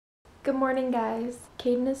Good morning, guys.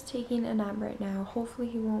 Caden is taking a nap right now. Hopefully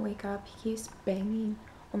he won't wake up. He keeps banging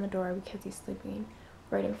on the door because he's sleeping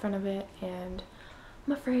right in front of it, and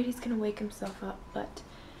I'm afraid he's gonna wake himself up. But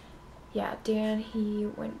yeah, Dan, he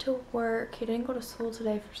went to work. He didn't go to school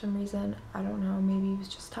today for some reason. I don't know, maybe he was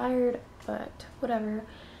just tired, but whatever.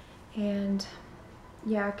 And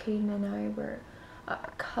yeah, Caden and I were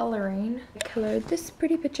coloring. I colored this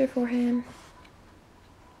pretty picture for him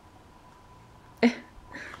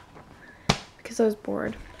because I was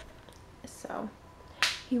bored. So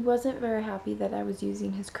he wasn't very happy that I was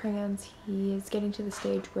using his crayons. He is getting to the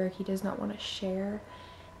stage where he does not want to share,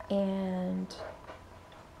 and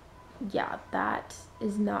yeah, that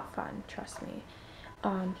is not fun, trust me.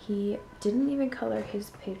 He didn't even color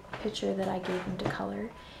his picture that I gave him to color.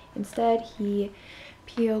 Instead, he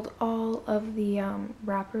peeled all of the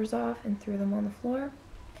wrappers off and threw them on the floor.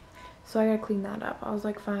 So I gotta clean that up. I was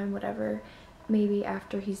like, fine, whatever. Maybe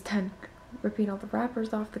after he's done ripping all the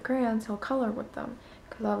wrappers off the crayons, he'll color with them,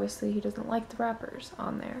 because obviously he doesn't like the wrappers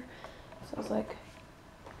on there. So I was like,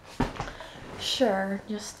 sure,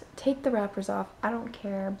 just take the wrappers off, I don't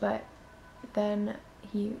care. But then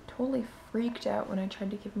he totally freaked out when I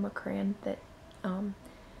tried to give him a crayon that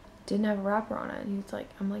didn't have a wrapper on it. And he was like,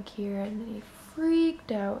 I'm like, here, and then he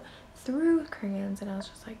freaked out, threw crayons, and I was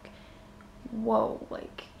just like, whoa,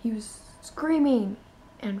 like, he was screaming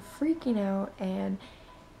and freaking out, and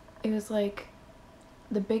it was like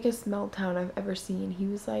the biggest meltdown I've ever seen. He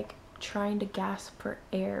was like trying to gasp for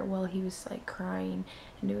air while he was like crying,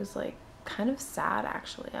 and it was like kind of sad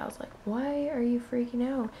actually. I was like, why are you freaking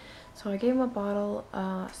out? So I gave him a bottle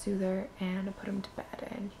soother and I put him to bed,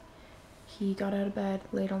 and he got out of bed,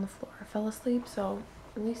 laid on the floor, fell asleep. So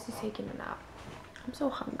at least he's taking a nap. I'm so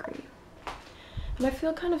hungry and I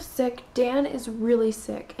feel kind of sick. Dan is really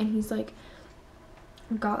sick, and he's like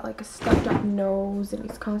got like a stuffed up nose, and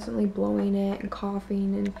he's constantly blowing it and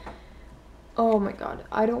coughing, and oh my god,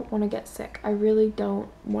 I don't want to get sick. I really don't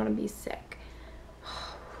want to be sick.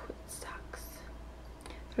 It sucks.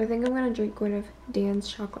 But I think I'm gonna drink one of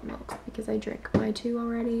Dan's chocolate milks, because I drank my 2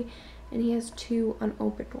 already and he has 2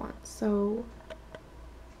 unopened ones. So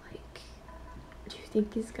like, do you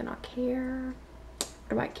think he's gonna care?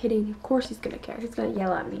 Or am I kidding? Of course he's gonna care. He's gonna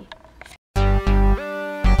yell at me.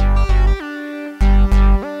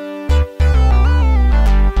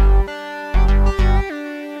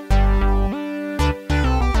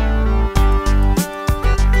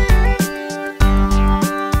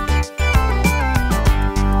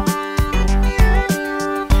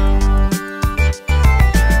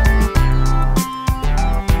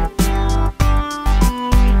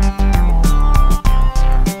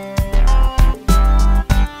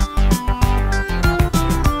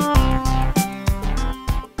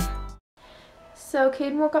 So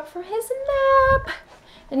Caden woke up from his nap,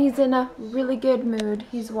 and he's in a really good mood.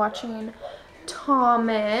 He's watching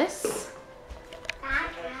Thomas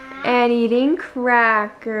and eating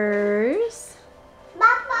crackers.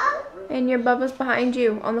 Bubba. And your Bubba's behind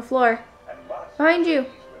you on the floor. Behind you.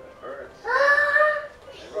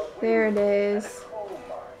 There it is.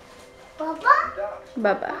 Bubba.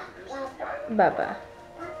 Bubba. Bubba.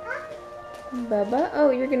 Bubba.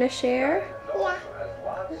 Oh, you're gonna share? Yeah.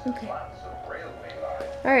 Okay.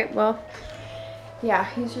 Alright, well, yeah,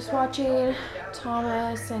 he's just watching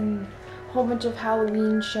Thomas and a whole bunch of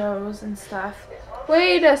Halloween shows and stuff.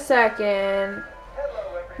 Wait a second.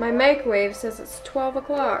 My microwave says it's 12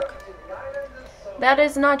 o'clock. That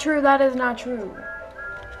is not true. That is not true.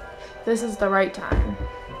 This is the right time.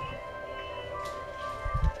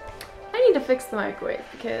 I need to fix the microwave,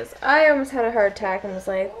 because I almost had a heart attack and was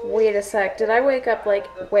like, wait a sec, did I wake up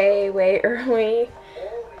like way early?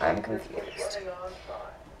 I'm confused.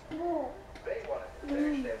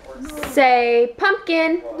 Say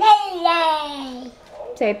pumpkin.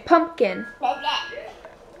 Say pumpkin.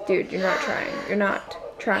 Dude, you're not trying. You're not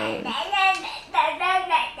trying.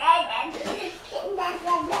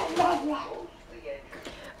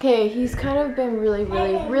 Okay, he's kind of been really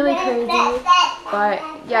crazy. But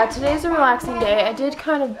yeah, today's a relaxing day. I did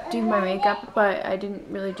kind of do my makeup, but I didn't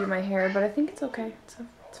really do my hair. But I think it's okay.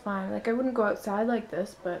 It's fine. Like, I wouldn't go outside like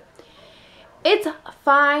this, but it's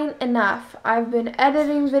fine enough. I've been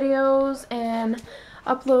editing videos and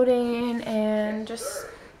uploading and just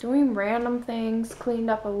doing random things.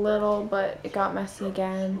 Cleaned up a little, but it got messy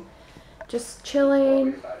again. Just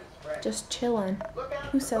chilling. Just chilling.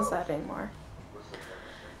 Who says that anymore?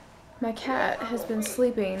 My cat has been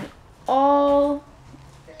sleeping all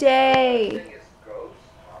day.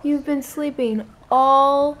 You've been sleeping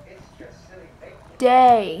all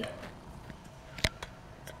day.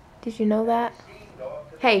 Did you know that?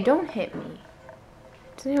 Hey, don't hit me.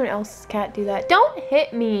 Does anyone else's cat do that? Don't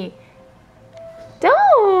hit me.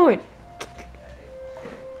 Don't.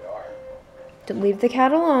 Leave the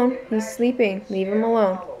cat alone. He's sleeping. Leave him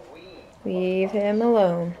alone. Leave him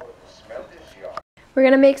alone. We're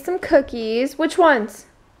gonna make some cookies. Which ones?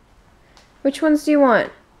 Which ones do you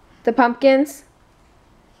want? The pumpkins?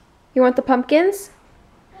 You want the pumpkins?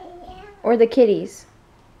 Yeah. Or the kitties?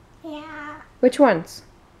 Yeah. Which ones?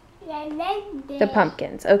 The The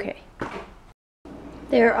pumpkins. Okay.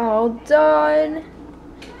 They're all done.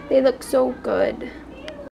 They look so good.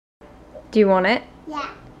 Do you want it? Yeah.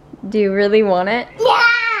 Do you really want it?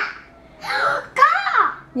 Yeah.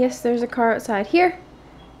 Car. Yes, there's a car outside. Here.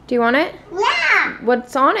 Do you want it? Yeah.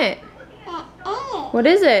 What's on it? What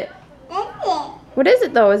is it? What is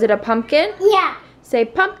it though? Is it a pumpkin? Yeah. Say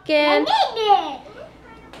pumpkin.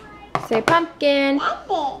 Say pumpkin.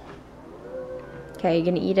 Okay, you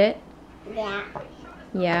gonna eat it? Yeah.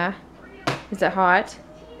 Yeah. Is it hot?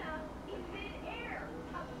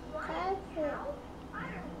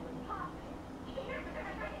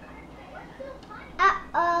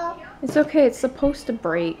 Uh-oh. It's okay, it's supposed to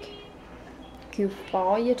break.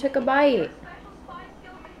 Goofball, you took a bite.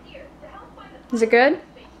 Is it good?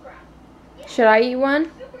 Should I eat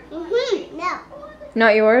one? No.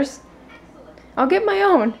 Not yours? I'll get my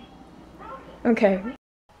own. Okay.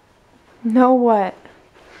 No what?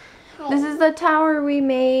 This is the tower we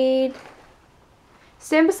made.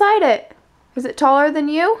 Stand beside it. Is it taller than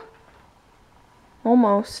you?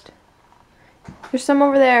 Almost. There's some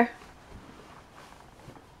over there.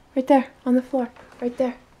 Right there, on the floor. Right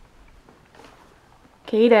there.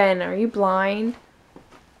 Kaden, are you blind?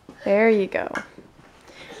 There you go.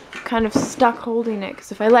 I'm kind of stuck holding it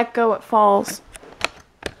because if I let go, it falls.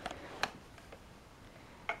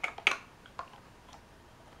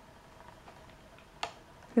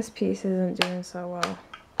 This piece isn't doing so well.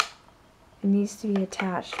 It needs to be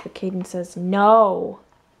attached, but Kaden says no.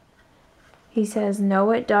 He says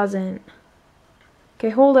no, it doesn't. Okay,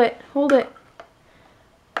 hold it. Hold it.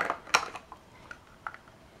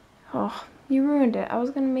 Oh, you ruined it. I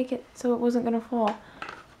was going to make it so it wasn't going to fall.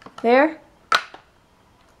 There.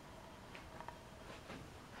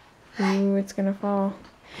 Ooh, it's going to fall.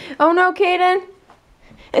 Oh no, Kaden.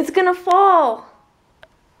 It's going to fall.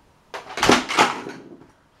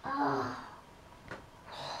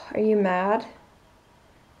 Are you mad?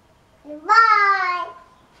 Bye.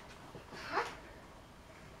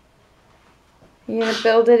 You going to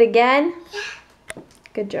build it again?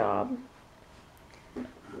 Good job.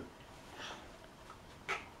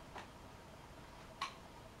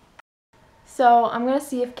 So I'm gonna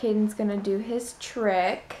see if Kaden's gonna do his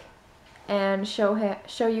trick and show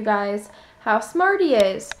you guys how smart he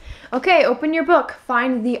is. Okay, open your book.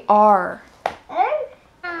 Find the R.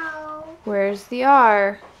 No. Where's the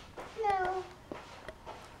R? No.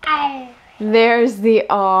 I. There's the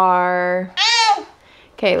R.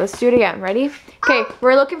 Okay, let's do it again. Ready? Okay,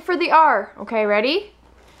 we're looking for the R. Okay, ready?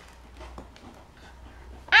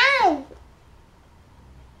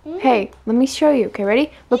 Hey, let me show you. Okay,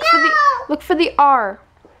 ready? Look for the R.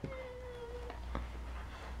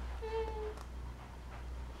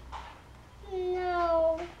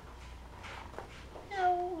 No.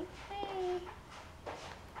 No.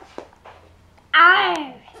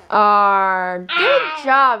 R. R. Good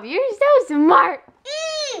job. You're so smart.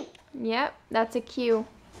 Yep, that's a Q.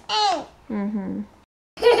 Mm-hmm.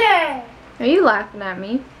 Are you laughing at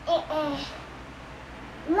me?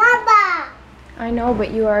 Baba. I know,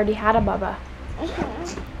 but you already had a bubba.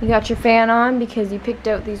 You got your fan on because you picked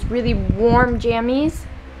out these really warm jammies.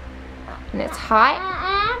 And it's hot.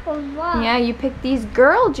 Yeah, you picked these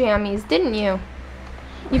girl jammies, didn't you?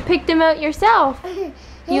 You picked them out yourself.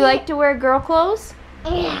 You like to wear girl clothes?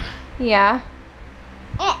 Yeah.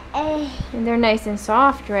 And they're nice and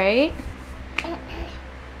soft, right?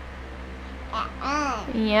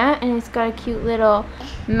 Yeah, and it's got a cute little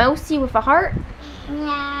mousey with a heart.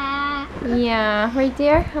 Yeah, right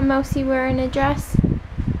there, a mousey wearing a dress.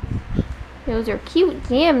 Those are cute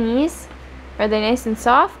jammies. Are they nice and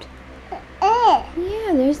soft?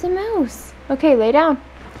 Yeah, there's the mouse. Okay, lay down.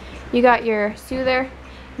 You got your soother.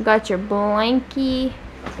 You got your blankie.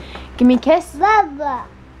 Give me a kiss. Baba.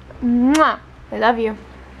 Mwah. I love you.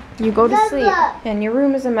 You go to sleep. And your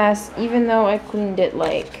room is a mess, even though I cleaned it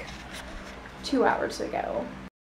like 2 hours ago.